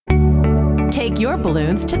take your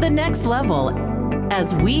balloons to the next level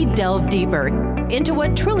as we delve deeper into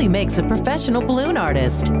what truly makes a professional balloon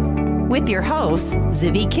artist. With your hosts,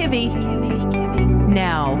 Zivi Kivi.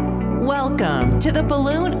 Now, welcome to the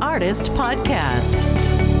Balloon Artist Podcast.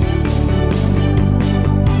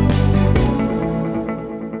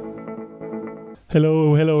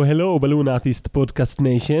 Hello, Balloon Artist Podcast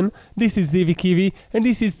Nation. This is Zivi Kivi, and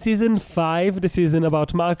this is Season 5, the season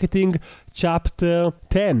about marketing, Chapter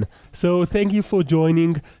 10. So thank you for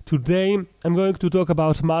joining. Today, I'm going to talk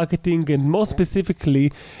about marketing and more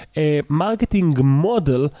specifically, a marketing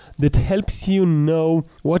model that helps you know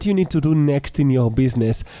what you need to do next in your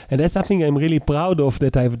business. And that's something I'm really proud of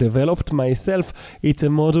that I've developed myself. It's a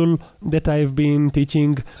model that I've been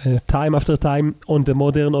teaching time after time on the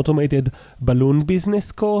Modern Automated Balloon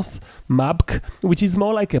Business course, MABC, which is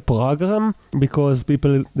more like a program because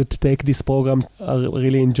people that take this program are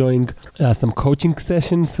really enjoying some coaching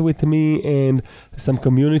sessions with me and some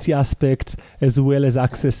community aspects, as well as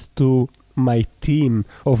access to my team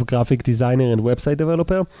of graphic designer and website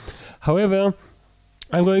developer. However,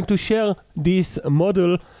 I'm going to share this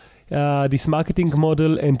model, this marketing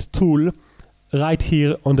model and tool right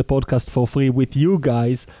here on the podcast for free with you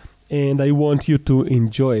guys, and I want you to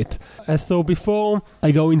enjoy it. So before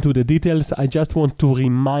I go into the details, I just want to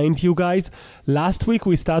remind you guys, last week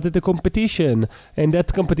we started a competition, and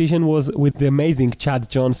that competition was with the amazing Chad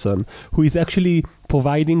Johnson, who is actually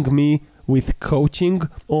providing me with coaching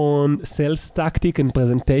on sales tactic and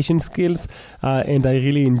presentation skills, and I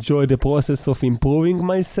really enjoy the process of improving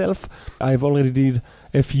myself. I've already did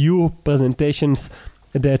a few presentations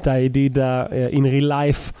that I did in real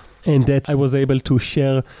life, and that I was able to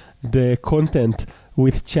share the content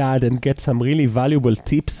with Chad and get some really valuable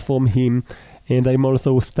tips from him. And I'm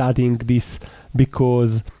also studying this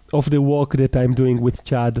because of the work that I'm doing with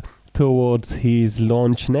Chad towards his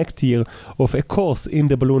launch next year of a course in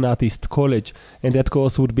the Balloon Artist College. And that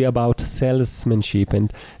course would be about salesmanship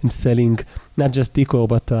and selling not just decor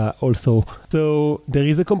but also. So there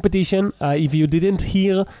is a competition. If you didn't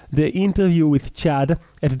hear the interview with Chad,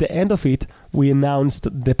 at the end of it we announced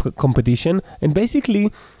the competition. And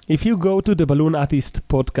basically, if you go to the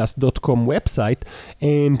balloonartistpodcast.com website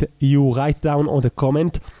and you write down on the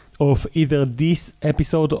comment of either this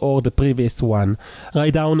episode or the previous one,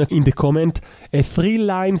 write down in the comment a 3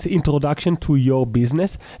 lines introduction to your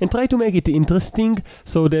business and try to make it interesting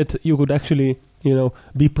so that you could actually,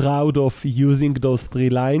 be proud of using those 3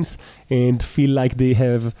 lines and feel like they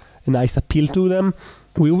have a nice appeal to them.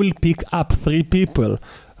 We will pick up 3 people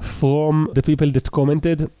from the people that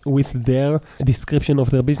commented with their description of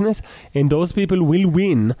their business, and those people will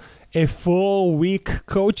win a 4-week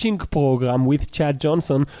coaching program with Chad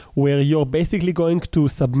Johnson, where you're basically going to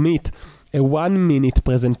submit a 1-minute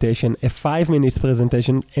presentation, a 5-minute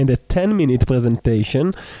presentation, and a 10-minute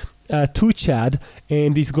presentation to Chad,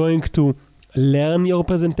 and he's going to learn your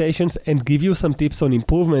presentations and give you some tips on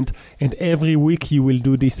improvement. And every week you will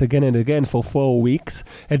do this again and again for 4 weeks.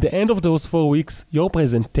 At the end of those 4 weeks, your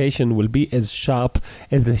presentation will be as sharp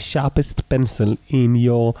as the sharpest pencil in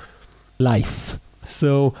your life.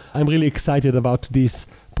 So I'm really excited about this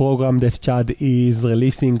program that Chad is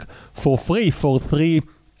releasing for free for 3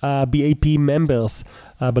 BAP members,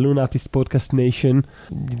 Balloon Artist Podcast Nation.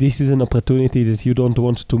 This is an opportunity that you don't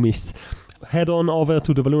want to miss. Head on over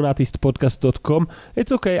to the balloonartistpodcast.com.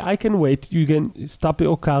 It's okay, I can wait. You can stop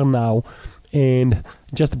your car now and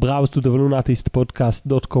just browse to the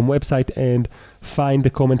balloonartistpodcast.com website and find the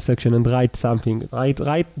comment section and write something.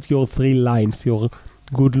 Write your 3 lines, your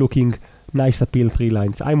good-looking, nice appeal 3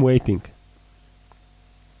 lines. I'm waiting.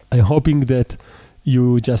 I'm hoping that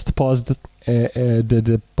you just paused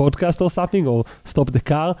the podcast or something, or stopped the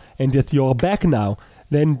car, and that you're back now.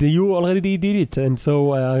 Then you already did it, and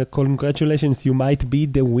so congratulations, you might be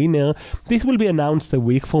the winner. This will be announced a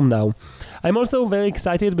week from now. I'm also very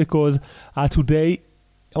excited because today,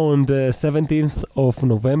 on the 17th of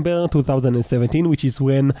November 2017, which is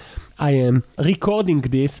when I am recording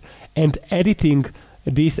this and editing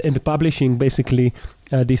this and publishing basically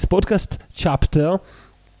this podcast chapter,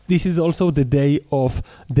 this is also the day of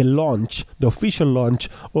the launch, the official launch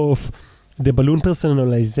of the Balloon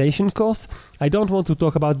Personalization course. I don't want to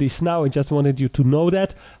talk about this now. I just wanted you to know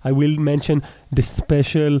that. I will mention the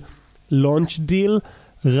special launch deal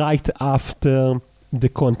right after the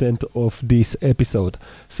content of this episode.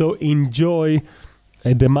 So enjoy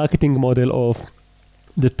the marketing model of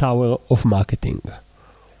the Tower of Marketing.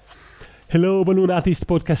 Hello, Balloon Artist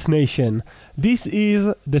Podcast Nation. This is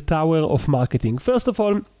the Tower of Marketing. First of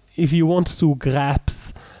all, if you want to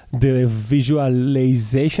grasp the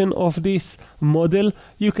visualization of this model,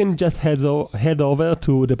 you can just head over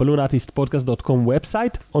to the balloonartistpodcast.com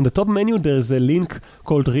website. On the top menu, there's a link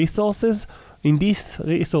called Resources. In this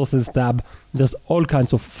Resources tab, there's all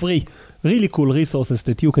kinds of free, really cool resources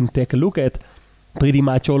that you can take a look at. Pretty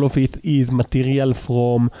much all of it is material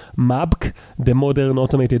from MABC, the Modern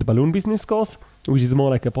Automated Balloon Business Course, which is more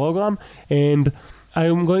like a program. And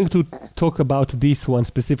I'm going to talk about this one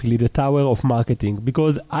specifically, the Tower of Marketing,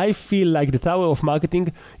 because I feel like the Tower of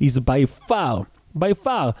Marketing is by far,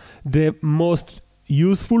 the most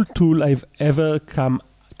useful tool I've ever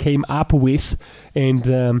came up with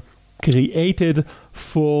and created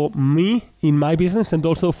for me in my business, and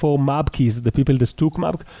also for MABCs, the people that took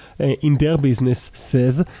MABC in their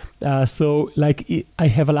businesses. So I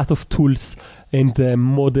have a lot of tools and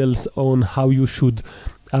models on how you should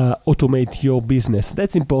automate your business.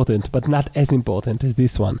 That's important, but not as important as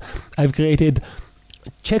this one. I've created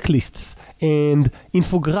checklists and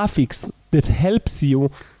infographics that helps you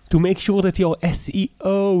to make sure that your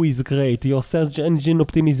SEO is great, your search engine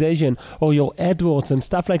optimization, or your AdWords and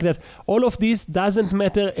stuff like that. All of this doesn't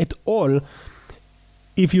matter at all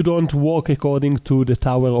if you don't work according to the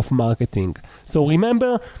Tower of Marketing. So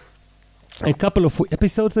remember, a couple of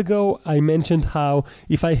episodes ago, I mentioned how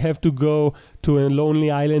if I have to go to a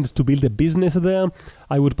lonely island to build a business there,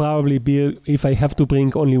 I would probably if I have to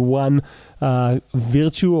bring only one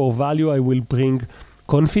virtue or value, I will bring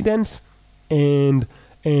confidence. And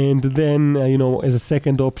then, as a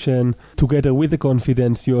second option, together with the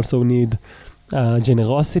confidence, you also need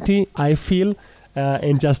generosity, I feel.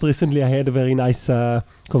 And just recently, I had a very nice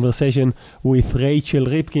conversation with Rachel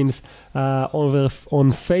Ripkins over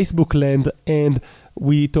on Facebook Land, and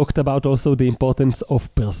we talked about also the importance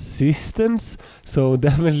of persistence. So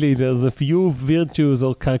definitely there's a few virtues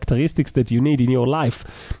or characteristics that you need in your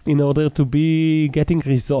life in order to be getting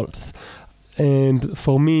results. And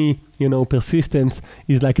for me, persistence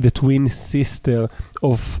is like the twin sister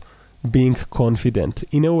of being confident,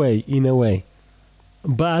 in a way.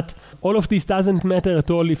 But all of this doesn't matter at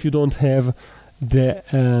all if you don't have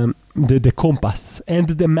the compass and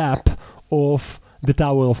the map of the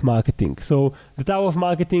Tower of Marketing. So the Tower of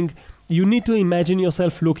Marketing, you need to imagine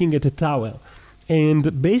yourself looking at a tower.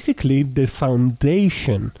 And basically the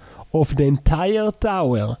foundation of the entire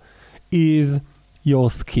tower is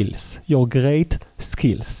your skills, your great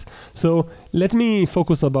skills. So let me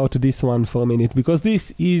focus about this one for a minute, because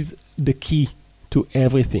this is the key to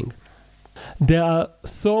everything. There are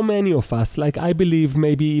so many of us, like I believe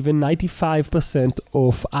maybe even 95%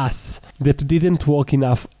 of us, that didn't work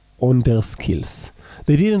enough on their skills.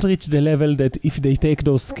 They didn't reach the level that if they take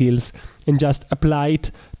those skills and just apply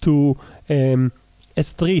it to a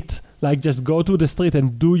street, like just go to the street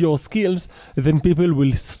and do your skills, then people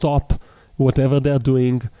will stop whatever they're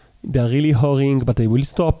doing. They're really hurrying, but they will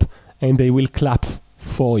stop and they will clap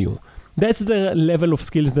for you. That's the level of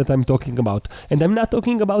skills that I'm talking about. And I'm not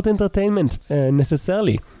talking about entertainment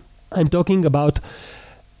necessarily. I'm talking about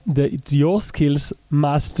your skills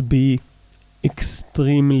must be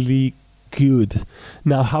extremely good.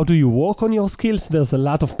 Now, how do you work on your skills? There's a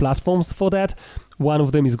lot of platforms for that. One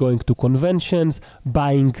of them is going to conventions,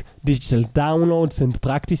 buying digital downloads and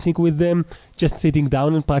practicing with them, just sitting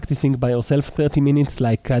down and practicing by yourself 30 minutes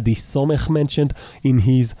like Adi Somech mentioned in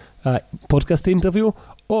his podcast interview.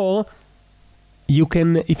 Or you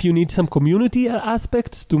can, if you need some community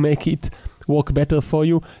aspects to make it work better for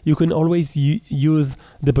you, you can always use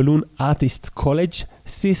the Balloon Artist College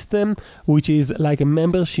system, which is like a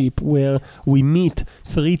membership where we meet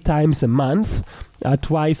 3 times a month,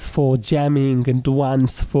 twice for jamming and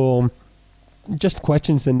once for just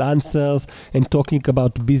questions and answers and talking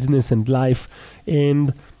about business and life.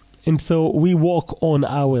 And so we work on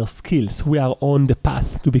our skills. We are on the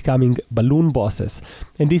path to becoming balloon bosses.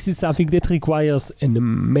 And this is something that requires an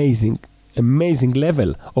amazing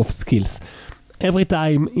level of skills. Every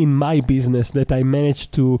time in my business that I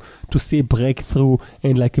managed to see a breakthrough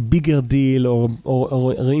and like a bigger deal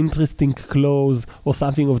or an interesting close or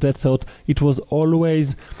something of that sort, it was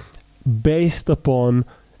always based upon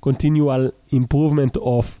continual improvement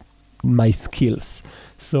of my skills.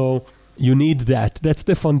 So you need that. That's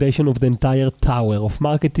the foundation of the entire Tower of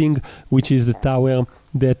Marketing, which is the tower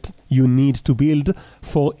that you need to build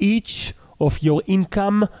for each of your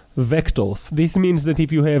income vectors. This means that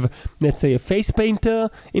if you have, let's say, a face painter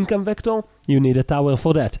income vector, you need a tower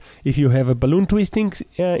for that. If you have a balloon twisting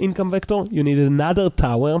income vector, you need another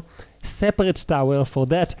tower, separate tower for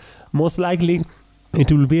that. Most likely,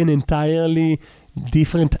 it will be an entirely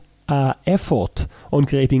different effort on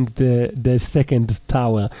creating the second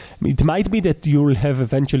tower. It might be that you'll have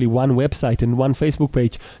eventually one website and one Facebook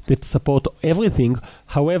page that support everything.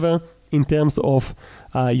 However, in terms of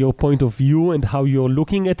your point of view and how you're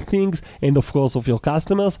looking at things, and of course of your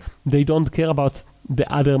customers, they don't care about the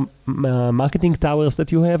other marketing towers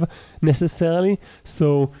that you have necessarily.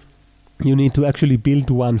 So you need to actually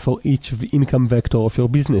build one for each income vector of your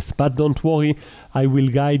business. But don't worry, I will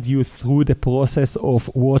guide you through the process of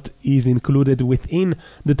what is included within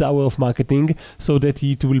the tower of marketing so that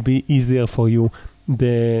it will be easier for you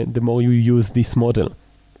the more you use this model.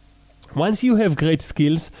 Once you have great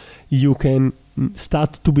skills, you can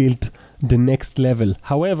start to build the next level.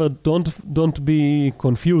 However, don't be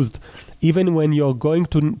confused. Even when you're going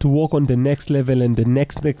to work on the next level and the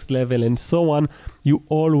next level and so on, you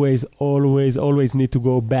always need to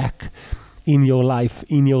go back in your life,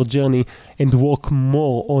 in your journey, and work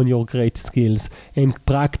more on your great skills and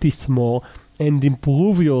practice more and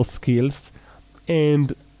improve your skills,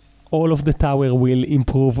 and all of the tower will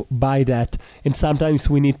improve by that. And sometimes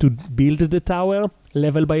we need to build the tower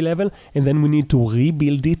level by level, and then we need to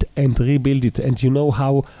rebuild it. And you know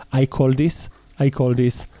how I call this? I call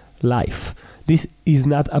this life. This is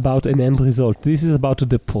not about an end result. This is about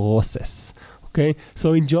the process. Okay?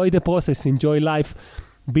 So enjoy the process, enjoy life.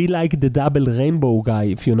 Be like the double rainbow guy,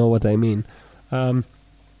 if you know what I mean.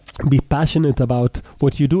 Be passionate about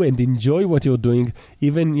what you do and enjoy what you're doing,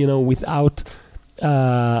 even, without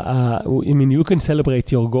you can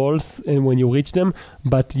celebrate your goals and when you reach them,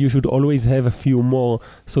 but you should always have a few more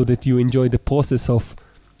so that you enjoy the process of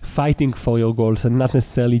fighting for your goals and not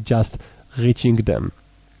necessarily just reaching them.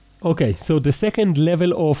 Okay, so the second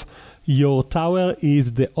level of your tower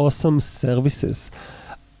is the awesome services.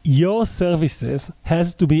 Your services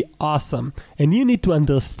has to be awesome, and you need to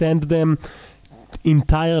understand them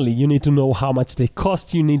entirely. You need to know how much they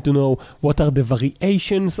cost. You need to know what are the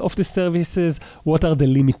variations of the services, what are the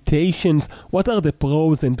limitations, what are the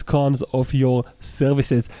pros and cons of your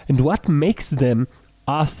services, and what makes them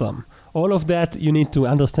awesome. All of that you need to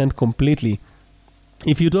understand completely.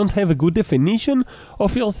 If you don't have a good definition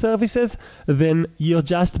of your services, then you're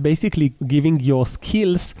just basically giving your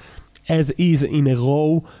skills as is in a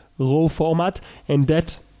raw format, and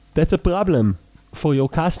that's a problem for your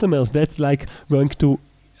customers. That's like going to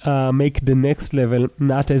make the next level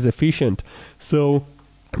not as efficient. So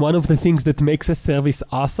one of the things that makes a service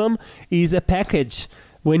awesome is a package.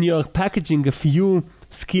 When you're packaging a few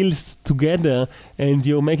skills together and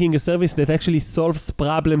you're making a service that actually solves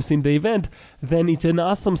problems in the event, then it's an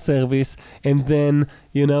awesome service, and then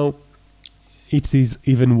it is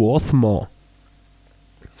even worth more.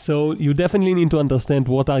 So you definitely need to understand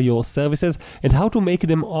what are your services and how to make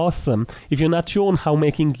them awesome. If you're not sure on how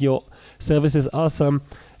making your services awesome,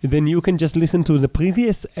 then you can just listen to the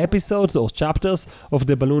previous episodes or chapters of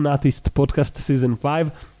the Balloon Artist Podcast Season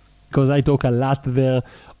 5, because I talk a lot there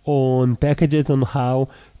on packages, on how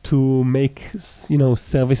to make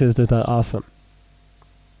services that are awesome.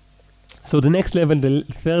 So the next level, the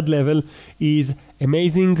third level, is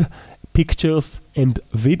amazing pictures and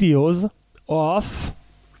videos of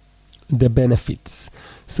the benefits.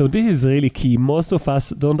 So this is really key. Most of us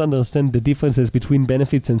don't understand the differences between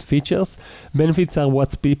benefits and features. Benefits are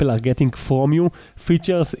what people are getting from you.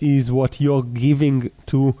 Features is what you're giving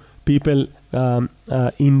to people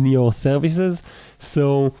in your services.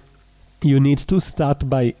 So you need to start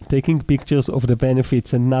by taking pictures of the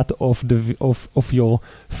benefits and not of your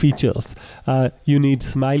features. You need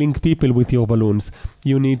smiling people with your balloons.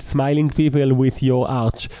 You need smiling people with your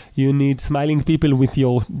arch. You need smiling people with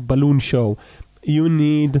your balloon show. You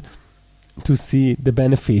need to see the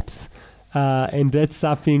benefits, and that's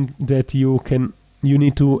something that you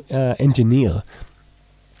need to engineer.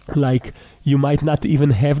 Like, you might not even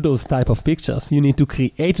have those type of pictures. You need to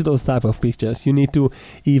create those type of pictures. You need to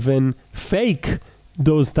even fake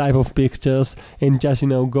those type of pictures and just,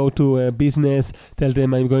 go to a business, tell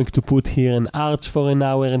them I'm going to put here an arch for an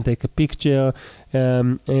hour and take a picture.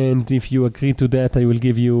 And if you agree to that, I will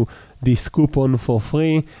give you this coupon for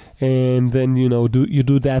free. And then, you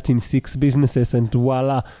do that in 6 businesses, and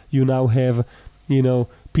voila, you now have,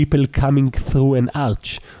 people coming through an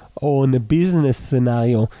arch. Or in a business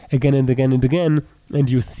scenario again and again and again, and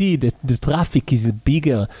you see that the traffic is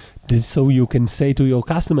bigger, so you can say to your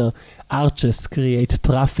customer, arches create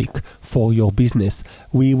traffic for your business.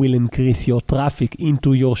 We will increase your traffic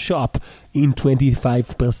into your shop in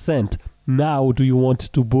 25%. Now, do you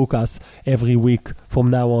want to book us every week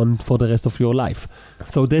from now on for the rest of your life?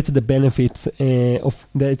 So that's the benefits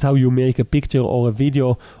that's how you make a picture or a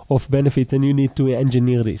video of benefits, and you need to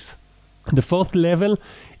engineer this. The fourth level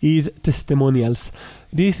is testimonials.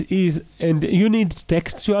 And you need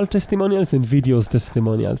textual testimonials and videos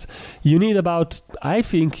testimonials. I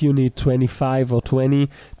think you need 25 or 20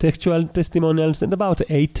 textual testimonials and about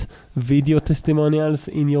 8 video testimonials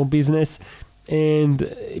in your business. And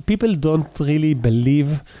people don't really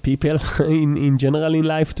believe people in general in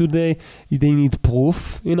life today. They need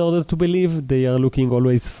proof in order to believe. They are looking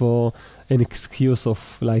always for an excuse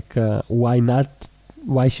of why not.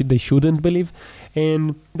 Why they shouldn't believe.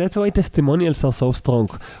 And that's why testimonials are so strong.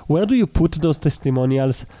 Where do you put those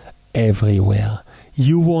testimonials? Everywhere.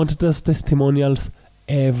 You want those testimonials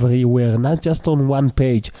everywhere, not just on one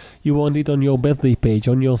page. You want it on your birthday page,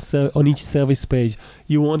 on each service page.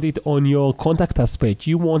 You want it on your contact us page.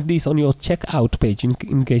 You want this on your checkout page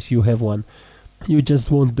in case you have one. You just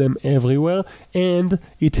want them everywhere. And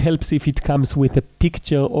it helps if it comes with a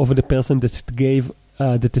picture of the person that gave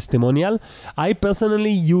the testimonial. I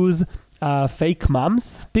personally use fake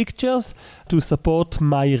moms pictures to support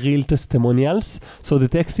my real testimonials. So the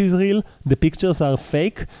text is real, the pictures are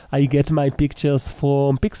fake. I get my pictures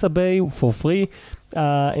from Pixabay for free,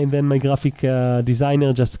 and then my graphic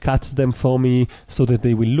designer just cuts them for me so that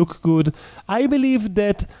they will look good. I believe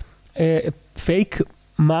that a fake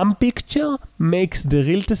mom picture makes the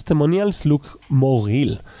real testimonials look more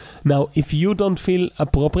real. Now, if you don't feel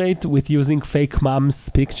appropriate with using fake mom's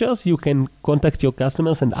pictures, you can contact your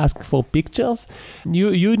customers and ask for pictures.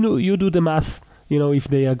 You do the math. If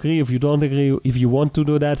they agree, if you don't agree, if you want to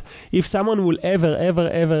do that. If someone will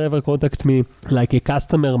ever contact me, like a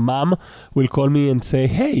customer mom will call me and say,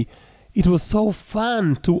 "Hey, it was so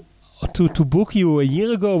fun to book you a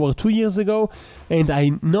year ago or 2 years ago, and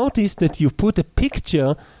I noticed that you put a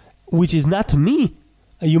picture which is not me.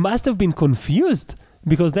 You must have been confused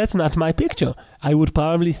because that's not my picture." I would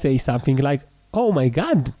probably say something like, "Oh my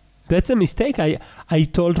God, that's a mistake. I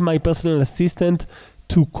told my personal assistant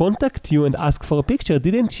to contact you and ask for a picture.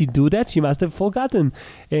 Didn't she do that? She must have forgotten.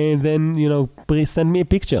 And then, please send me a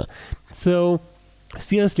picture." So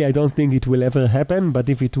seriously, I don't think it will ever happen, but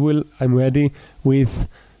if it will, I'm ready with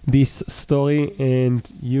this story, and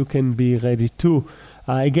you can be ready too.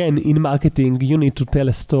 Again, in marketing, you need to tell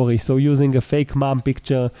a story. So using a fake mom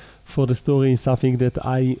picture for the story is something that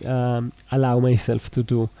I allow myself to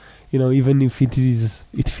do. Even if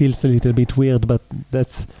it feels a little bit weird, but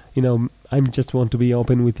that's, I just want to be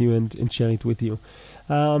open with you and share it with you.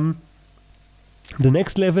 The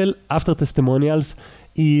next level after testimonials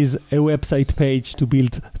is a website page to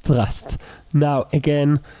build trust. Now,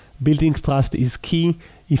 again, building trust is key.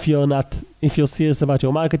 If you're serious about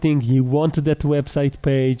your marketing, you want that website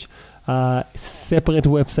page, separate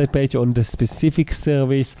website page on the specific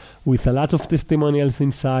service with a lot of testimonials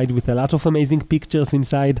inside, with a lot of amazing pictures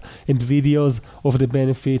inside and videos of the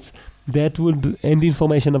benefits. That would end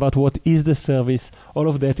information about what is the service, all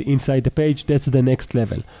of that inside the page. That's the next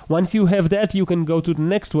level. Once you have that, you can go to the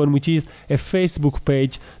next one, which is a Facebook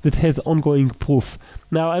page that has ongoing proof.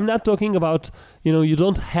 Now, I'm not talking about, you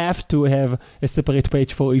don't have to have a separate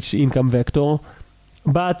page for each income vector,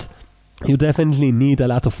 but you definitely need a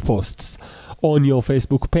lot of posts on your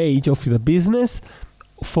Facebook page of the business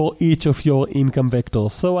for each of your income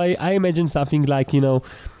vectors. So I imagine something like,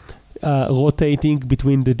 rotating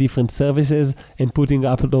between the different services and putting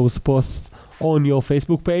up those posts on your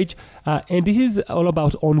Facebook page. And this is all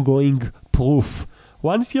about ongoing proof.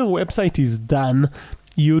 Once your website is done,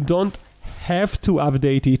 you don't have to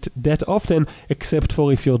update it that often, except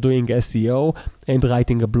for if you're doing SEO and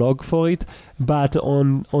writing a blog for it. But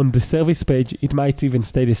on the service page, it might even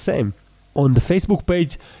stay the same. On the Facebook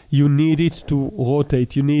page, you need it to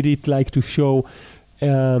rotate. You need it to show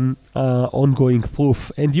ongoing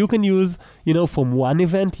proof. And you can use, from one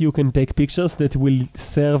event, you can take pictures that will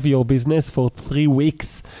serve your business for 3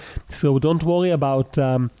 weeks. So don't worry about,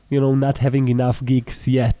 not having enough gigs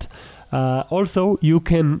yet. Also, you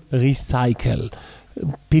can recycle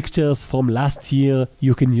pictures from last year.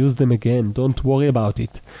 You can use them again. Don't worry about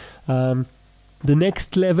it. The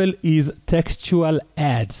next level is textual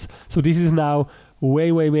ads. So this is now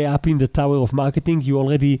way up in the tower of marketing. You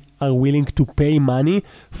already are willing to pay money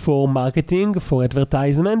for marketing, for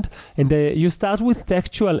advertisement, and you start with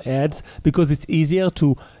textual ads because it's easier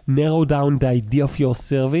to narrow down the idea of your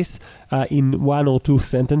service in 1 or 2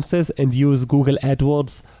 sentences and use Google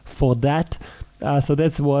AdWords for that. So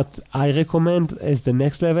that's what I recommend as the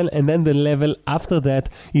next level. And then the level after that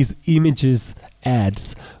is images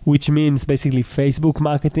ads, which means basically Facebook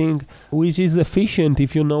marketing, which is efficient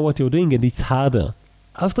if you know what you're doing, and it's harder.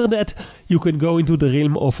 After that, you can go into the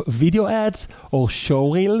realm of video ads or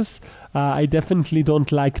show reels. I definitely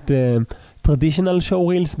don't like the traditional show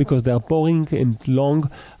reels because they are boring and long.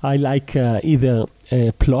 I like either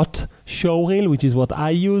a plot show reel, which is what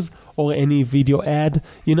I use, or any video ad.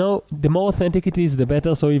 The more authentic it is, the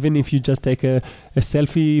better. So even if you just take a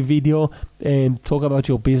selfie video and talk about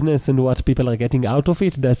your business and what people are getting out of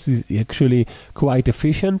it, that's actually quite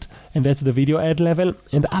efficient. And that's the video ad level.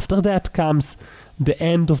 And after that comes the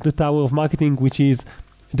end of the Tower of Marketing, which is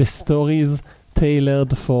the stories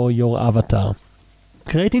tailored for your avatar.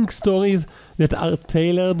 Creating stories that are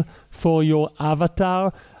tailored for your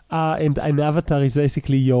avatar, and an avatar is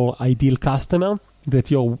basically your ideal customer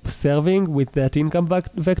that you're serving with that income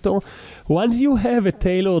vector. Once you have a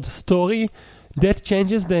tailored story, that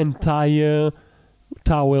changes the entire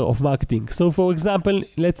Tower of Marketing. So for example,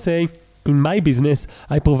 let's say in my business,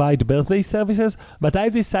 I provide birthday services, but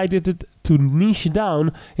I've decided to niche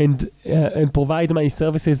down and provide my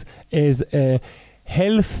services as a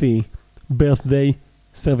healthy birthday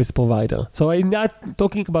service provider. So I'm not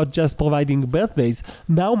talking about just providing birthdays.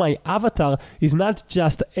 Now my avatar is not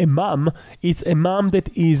just a mom, it's a mom that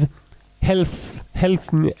is healthiness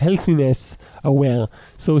aware.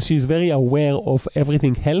 So she's very aware of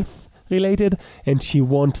everything health related, and she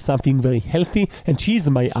wants something very healthy, and she's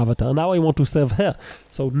my avatar. Now I want to serve her.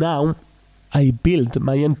 So now I build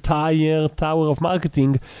my entire Tower of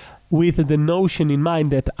Marketing with the notion in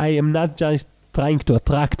mind that I am not just trying to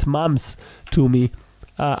attract moms to me.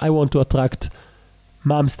 I want to attract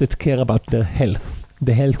moms that care about their health,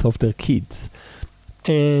 the health of their kids.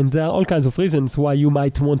 And there are all kinds of reasons why you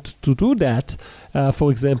might want to do that.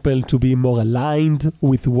 For example, to be more aligned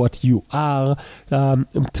with what you are,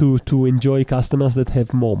 to enjoy customers that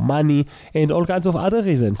have more money, and all kinds of other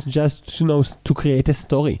reasons, just to create a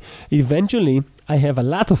story. Eventually, I have a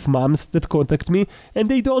lot of moms that contact me, and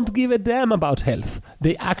they don't give a damn about health.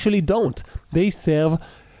 They actually don't. They serve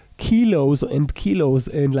kilos and kilos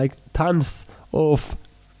and like tons of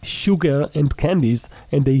sugar and candies,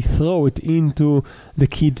 and they throw it into the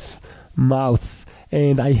kids' mouths,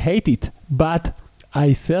 and I hate it, but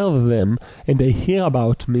I serve them and they hear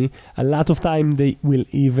about me. A lot of time they will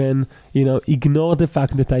even ignore the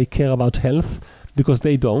fact that I care about health because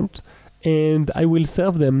they don't, and I will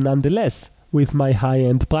serve them nonetheless with my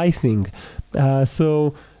high-end pricing.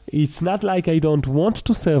 So it's not like I don't want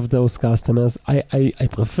to serve those customers. I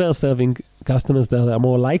prefer serving customers that are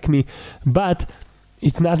more like me, but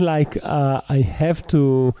it's not like I have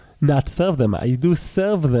to not serve them. I do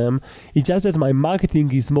serve them. It's just that my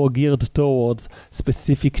marketing is more geared towards a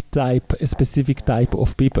specific type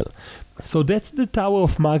of people. So that's the Tower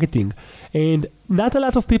of Marketing. And not a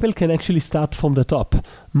lot of people can actually start from the top.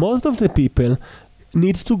 Most of the people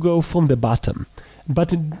need to go from the bottom.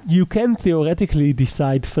 But you can theoretically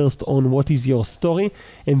decide first on what is your story,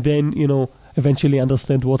 and then, eventually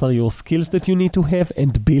understand what are your skills that you need to have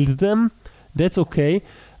and build them. That's okay.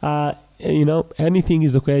 Anything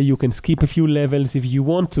is okay. You can skip a few levels if you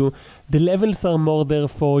want to. The levels are more there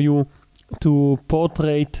for you to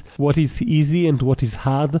portray what is easy and what is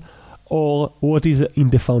hard, or what is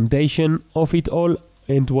in the foundation of it all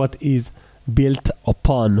and what is built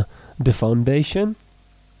upon the foundation.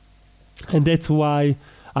 And that's why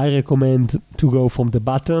I recommend to go from the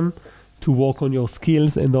bottom, to work on your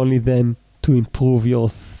skills, and only then to improve your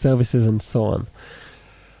services and so on.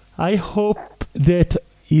 I hope that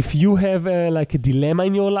if you have a dilemma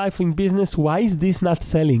in your life, in business, why is this not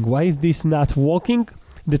selling? Why is this not working?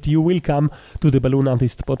 That you will come to the Balloon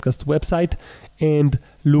Artist Podcast website and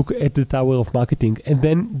look at the Tower of Marketing. And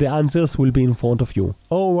then the answers will be in front of you.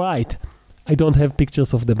 All right. I don't have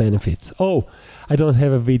pictures of the benefits. Oh, I don't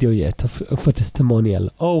have a video yet of a testimonial.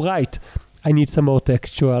 Oh, right. I need some more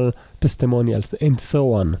textual testimonials and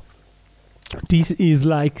so on. This is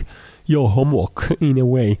like your homework in a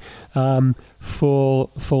way for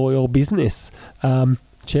your business.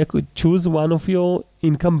 Choose one of your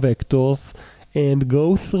income vectors and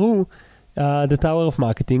go through the Tower of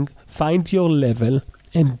Marketing. Find your level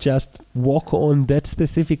and just work on that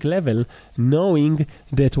specific level, knowing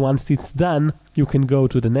that once it's done, you can go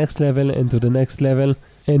to the next level and to the next level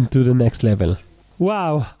and to the next level.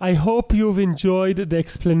 Wow, I hope you've enjoyed the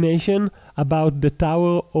explanation about the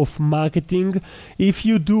Tower of Marketing. If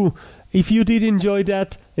you did enjoy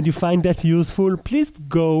that and you find that useful, please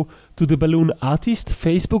go to the Balloon Artist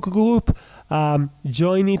Facebook group.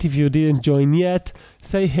 Join it if you didn't join yet.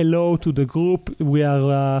 Say hello to the group. We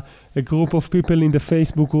are a group of people in the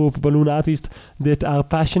Facebook group, Balloon Artist, that are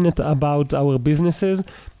passionate about our businesses.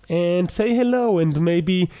 And say hello and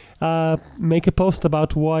maybe make a post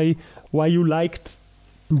about why you liked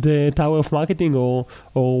the Tower of Marketing, or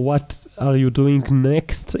what are you doing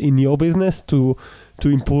next in your business to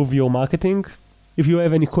improve your marketing. If you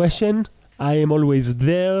have any question, I am always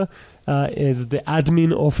there as the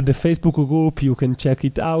admin of the Facebook group. You can check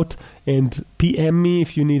it out and PM me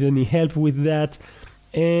if you need any help with that.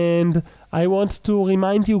 And I want to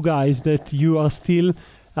remind you guys that you are still,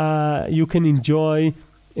 you can enjoy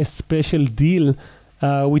a special deal,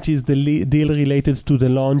 which is the deal related to the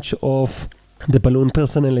launch of the balloon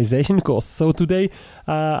personalization course. So today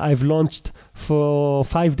I've launched for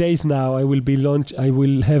 5 days now. I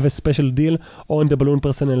will have a special deal on the balloon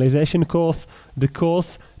personalization course. The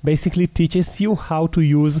course basically teaches you how to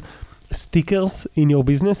use stickers in your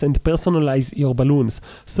business and personalize your balloons.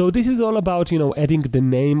 So this is all about, adding the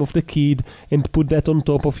name of the kid and put that on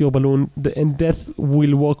top of your balloon, and that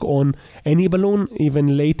will work on any balloon,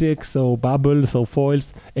 even latex or bubbles or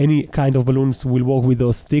foils. Any kind of balloons will work with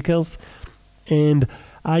those stickers. And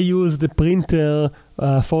I use the printer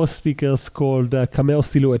for stickers called Cameo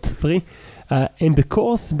Silhouette 3. And the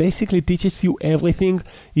course basically teaches you everything.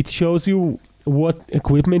 It shows you what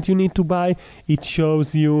equipment you need to buy. It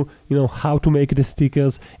shows you, how to make the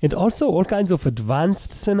stickers, and also all kinds of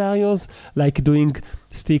advanced scenarios, like doing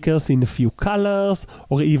stickers in a few colors,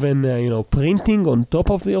 or even, printing on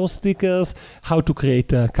top of your stickers, how to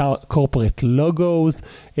create corporate logos.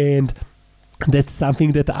 And that's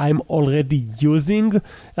something that I'm already using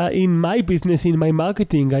in my business, in my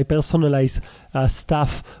marketing. I personalize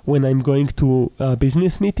stuff when I'm going to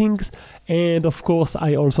business meetings. And of course,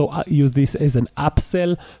 I also use this as an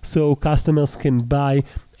upsell, so customers can buy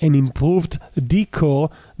an improved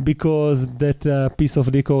decor, because that piece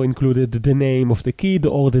of decor included the name of the kid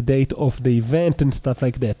or the date of the event and stuff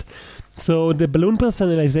like that. So the balloon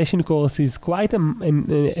personalization course is quite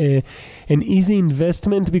an easy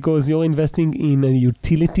investment, because you're investing in a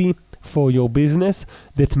utility for your business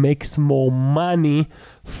that makes more money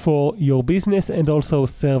for your business and also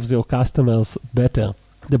serves your customers better.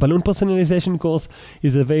 The balloon personalization course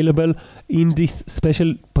is available in this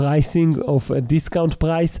special pricing of a discount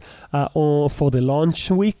price or for the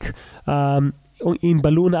launch week. In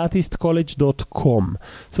balloonartistcollege.com.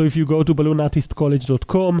 So if you go to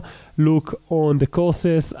balloonartistcollege.com, look on the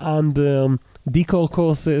courses and decor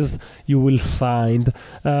courses, you will find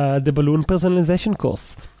the balloon personalization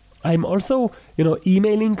course. I'm also,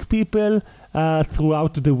 emailing people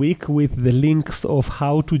throughout the week with the links of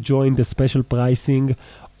how to join the special pricing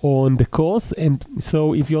on the course. And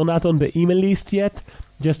so if you're not on the email list yet,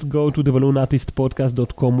 just go to the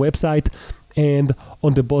balloonartistpodcast.com website, and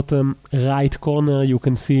on the bottom right corner you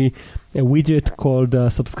can see a widget called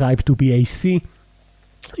subscribe to BAC.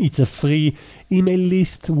 It's a free email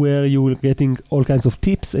list where you will getting all kinds of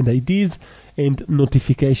tips and ideas and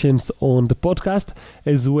notifications on the podcast,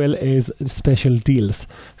 as well as special deals.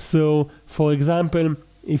 So for example,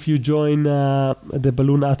 if you join the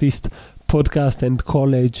Balloon Artist Podcast and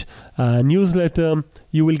College newsletter,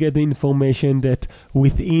 you will get the information that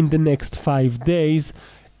within the next 5 days,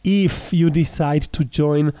 if you decide to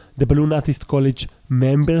join the Balloon Artist College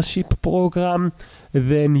membership program,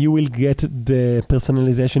 then you will get the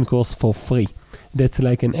personalization course for free. That's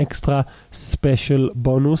like an extra special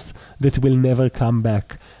bonus that will never come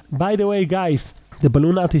back. By the way, guys, the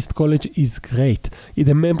Balloon Artist College is great. In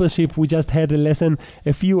the membership, we just had a lesson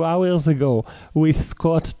a few hours ago with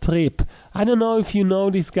Scott Tripp. I don't know if you know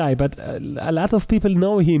this guy, but a lot of people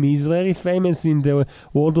know him. He's very famous in the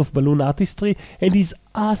world of balloon artistry, and he's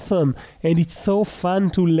awesome. And it's so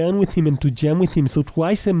fun to learn with him and to jam with him. So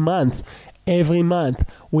twice a month, every month,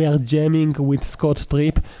 we are jamming with Scott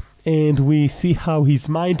Tripp, and we see how his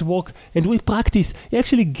mind works, and we practice. He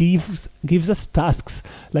actually gives us tasks.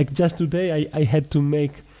 Like just today, I had to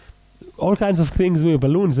make all kinds of things with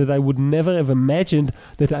balloons that I would never have imagined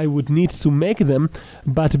that I would need to make them,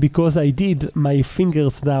 but because I did, my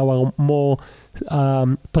fingers now are more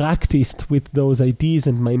practiced with those ideas,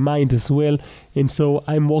 and my mind as well, and so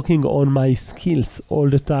I'm working on my skills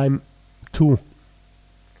all the time too.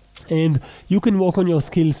 And you can work on your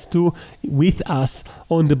skills too with us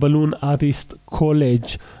on the Balloon Artist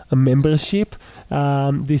College membership.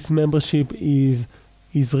 This membership is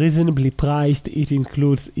reasonably priced. It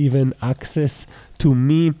includes even access to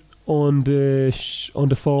me on the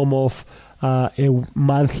form of a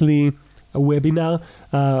monthly webinar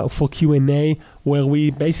for Q&A, where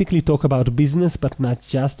we basically talk about business, but not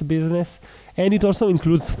just business. And it also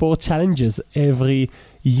includes 4 challenges every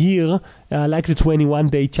year, like the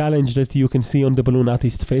 21-day challenge that you can see on the Balloon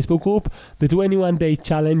Artist Facebook group. The 21-day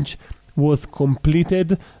challenge was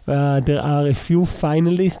completed. There are a few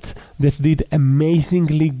finalists that did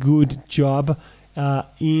amazingly good job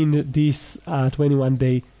in this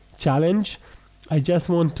 21-day challenge. I just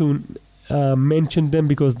want to mention them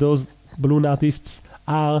because those balloon artists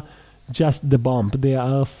are just the bomb. They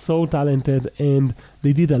are so talented and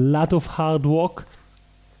they did a lot of hard work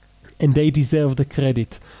and they deserve the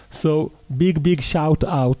credit. So big shout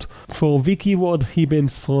out for Vicky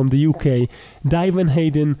Ward-Hibbins from the UK, Divan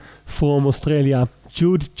Hayden from Australia,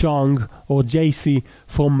 Jude Chong or JC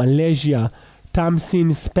from Malaysia,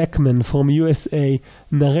 Tamsin Speckman from USA,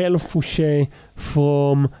 Narelle Fouché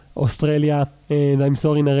from Australia, and I'm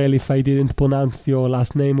sorry Narelle if I didn't pronounce your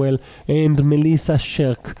last name well, and Melissa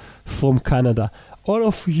Shirk from Canada. All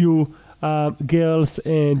of you girls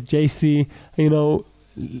and JC,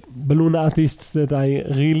 balloon artists that I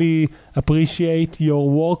really appreciate. Your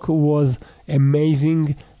work was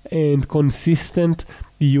amazing and consistent.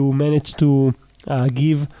 You managed to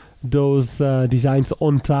give those designs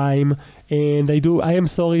on time, and I am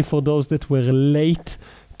sorry for those that were late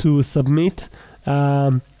to submit.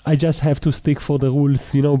 I just have to stick for the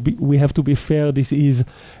rules. We have to be fair. This is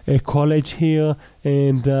a college here,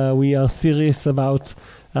 and we are serious about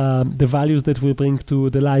the values that we bring to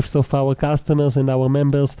the lives of our customers and our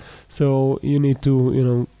members. So you need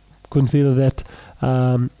to, consider that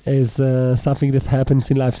as something that happens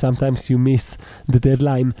in life. Sometimes you miss the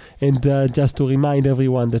deadline, and just to remind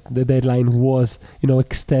everyone that the deadline was,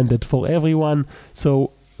 extended for everyone.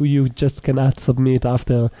 So you just cannot submit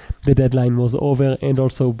after the deadline was over and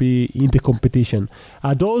also be in the competition.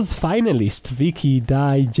 Those finalists, Vicky,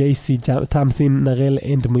 Di, JC, Tamsin, Narelle,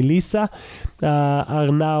 and Melissa, are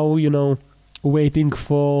now, waiting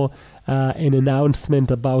for an announcement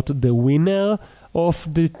about the winner of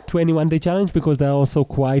the 21-day challenge, because there are also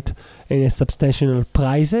quite substantial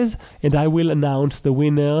prizes, and I will announce the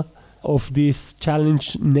winner of this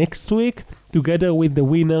challenge next week, together with the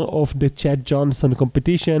winner of the Chad Johnson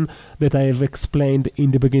competition that I have explained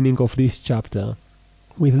in the beginning of this chapter.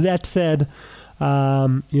 With that said,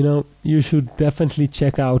 you should definitely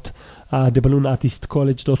check out the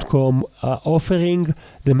balloonartistcollege.com offering.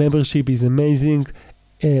 The membership is amazing,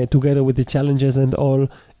 together with the challenges and all.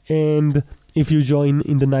 And if you join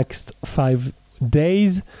in the next 5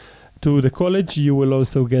 days to the college, you will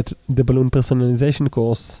also get the balloon personalization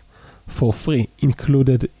course for free,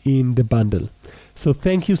 included in the bundle. So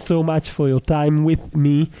thank you so much for your time with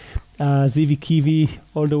me, Zivi Kivi,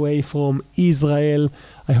 all the way from Israel.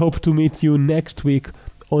 I hope to meet you next week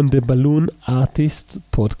on the Balloon Artist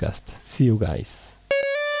Podcast. See you guys.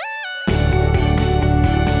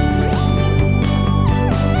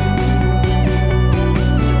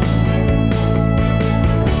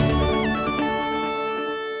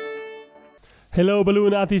 Hello,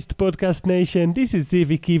 Balloon Artist Podcast Nation. This is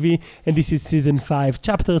Zivi Kivi, and this is Season 5,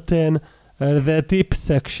 Chapter 10, the tip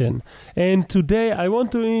section. And today I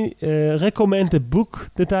want to recommend a book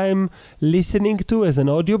that I'm listening to as an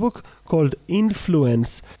audiobook called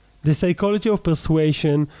Influence, The Psychology of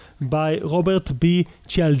Persuasion by Robert B.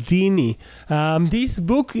 Cialdini. This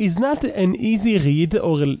book is not an easy read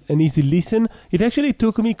or an easy listen. It actually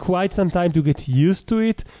took me quite some time to get used to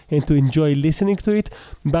it and to enjoy listening to it.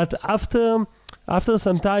 But after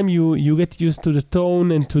some time, you get used to the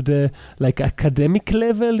tone and to the academic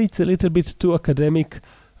level. It's a little bit too academic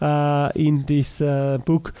in this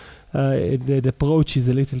book. The approach is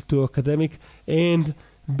a little too academic. And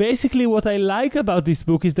basically what I like about this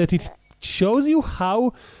book is that it shows you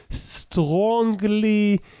how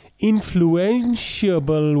strongly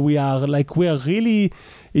influential we are.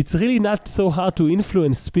 It's really not so hard to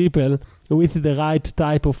influence people with the right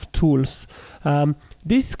type of tools.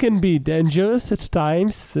 This can be dangerous at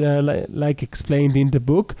times, like explained in the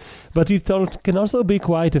book, but it can also be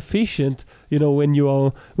quite efficient, when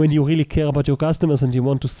you really care about your customers and you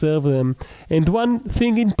want to serve them. And one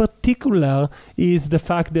thing in particular is the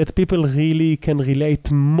fact that people really can relate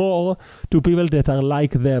more to people that are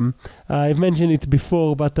like them. I've mentioned it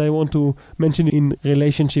before, but I want to mention it in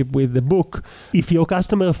relationship with the book. If your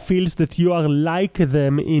customer feels that you are like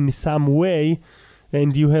them in some way,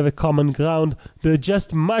 and you have a common ground, there are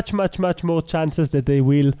just much more chances that they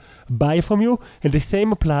will buy from you. And the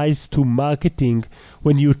same applies to marketing.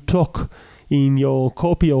 When you talk in your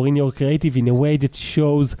copy or in your creative in a way that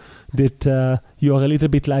shows that you are a little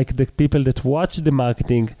bit like the people that watch the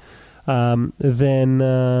marketing,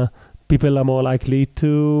 then people are more likely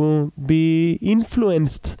to be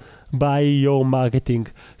influenced by your marketing.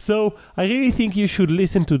 So I really think you should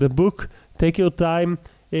listen to the book. Take your time.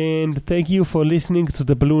 And thank you for listening to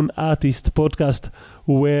the Balloon Artist Podcast,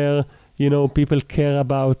 where, people care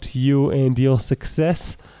about you and your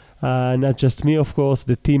success. Not just me, of course,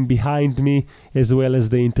 the team behind me, as well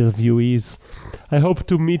as the interviewees. I hope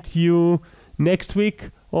to meet you next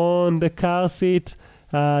week on the car seat,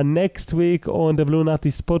 next week on the Balloon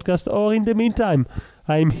Artist Podcast, or in the meantime,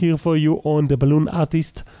 I'm here for you on the Balloon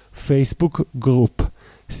Artist Facebook group.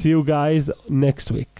 See you guys next week.